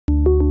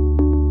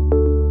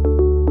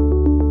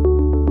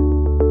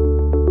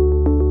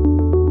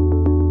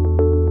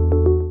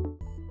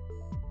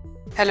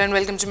Hello and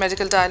welcome to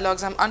Medical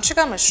Dialogues. I'm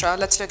Anshika Mishra.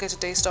 Let's look at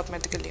today's top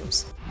medical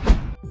news.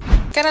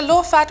 Can a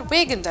low-fat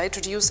vegan diet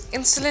reduce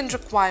insulin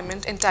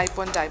requirement in type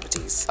 1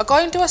 diabetes?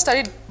 According to a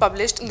study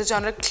published in the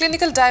journal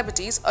Clinical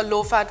Diabetes, a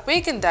low-fat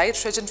vegan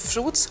diet rich in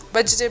fruits,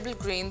 vegetables,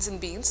 grains and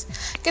beans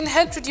can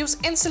help reduce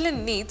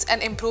insulin needs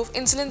and improve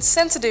insulin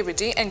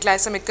sensitivity and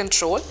glycemic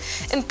control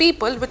in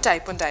people with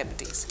type 1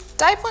 diabetes.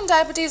 Type 1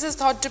 diabetes is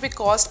thought to be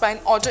caused by an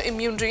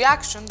autoimmune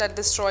reaction that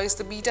destroys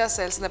the beta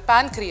cells in the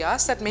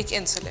pancreas that make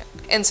insulin.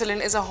 Insulin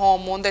is a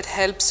hormone that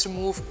helps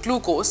remove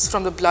glucose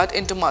from the blood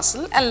into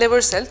muscle and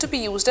liver cell to be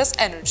used as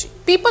energy.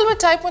 People with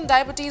type 1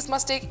 diabetes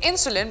must take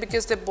insulin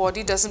because their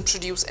body doesn't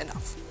produce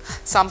enough.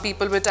 Some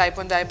people with type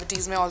 1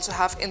 diabetes may also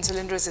have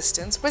insulin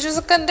resistance, which is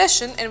a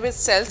condition in which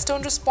cells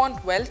don't respond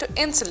well to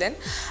insulin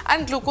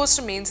and glucose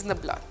remains in the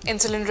blood.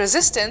 Insulin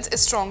resistance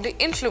is strongly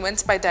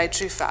influenced by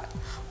dietary fat,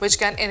 which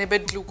can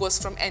inhibit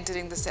glucose from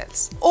entering the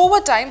cells. Over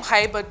time,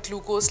 high blood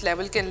glucose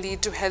level can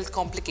lead to health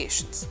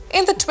complications.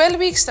 In the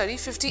 12-week study,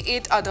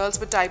 58 adults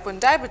with type 1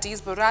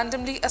 diabetes were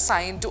randomly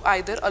assigned to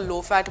either a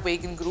low-fat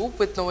vegan group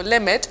with no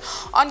limit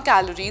on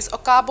calories or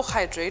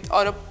carbohydrate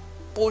or a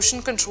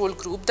portion control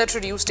group that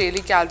reduced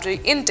daily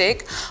calorie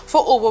intake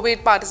for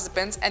overweight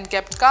participants and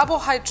kept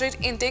carbohydrate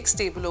intake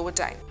stable over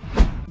time.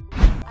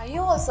 Are you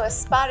also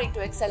aspiring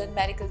to excel in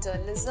medical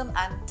journalism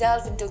and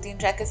delve into the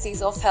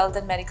intricacies of health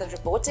and medical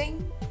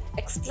reporting?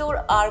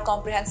 Explore our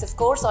comprehensive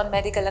course on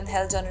medical and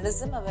health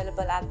journalism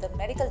available at the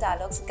Medical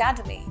Dialogues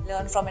Academy.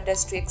 Learn from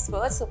industry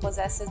experts who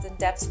possesses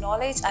in-depth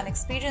knowledge and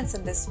experience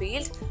in this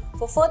field.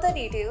 For further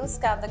details,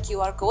 scan the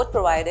QR code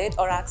provided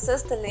or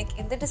access the link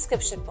in the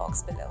description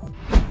box below.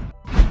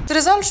 The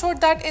results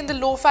showed that in the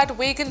low-fat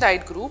vegan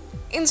diet group,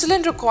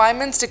 insulin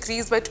requirements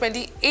decreased by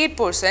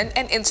 28%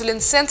 and insulin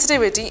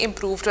sensitivity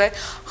improved by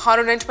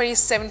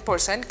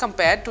 127%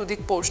 compared to the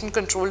portion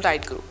control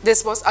diet group.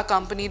 This was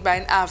accompanied by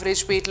an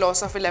average weight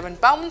loss of 11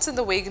 pounds in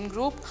the vegan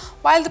group,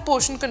 while the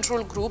portion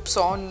control group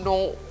saw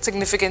no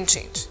significant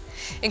change.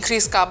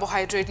 Increased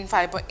carbohydrate and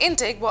fiber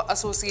intake were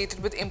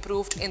associated with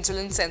improved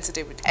insulin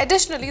sensitivity.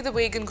 Additionally, the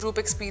vegan group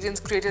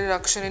experienced greater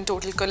reduction in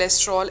total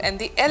cholesterol and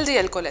the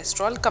LDL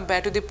cholesterol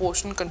compared to the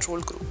portion control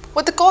group.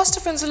 With the cost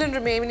of insulin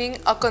remaining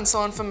a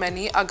concern for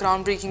many, a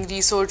groundbreaking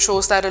research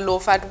shows that a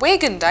low-fat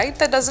vegan diet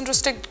that doesn't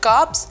restrict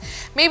carbs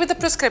may be the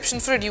prescription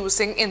for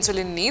reducing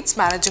insulin needs,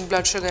 managing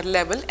blood sugar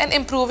level, and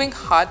improving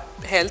heart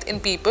health in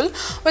people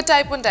with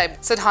type 1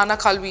 diabetes, said Hana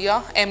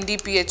Kahleova,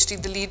 MD,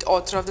 PhD, the lead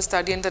author of the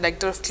study and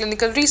director of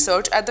clinical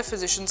research at the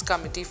Physicians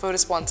Committee for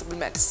Responsible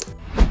Medicine.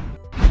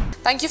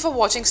 Thank you for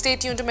watching. Stay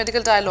tuned to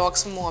Medical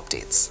Dialogues for more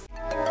updates.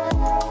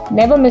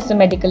 Never miss a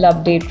medical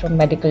update from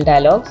Medical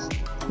Dialogues.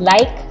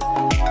 Like,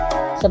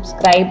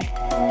 subscribe,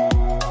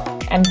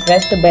 and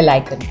press the bell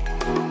icon.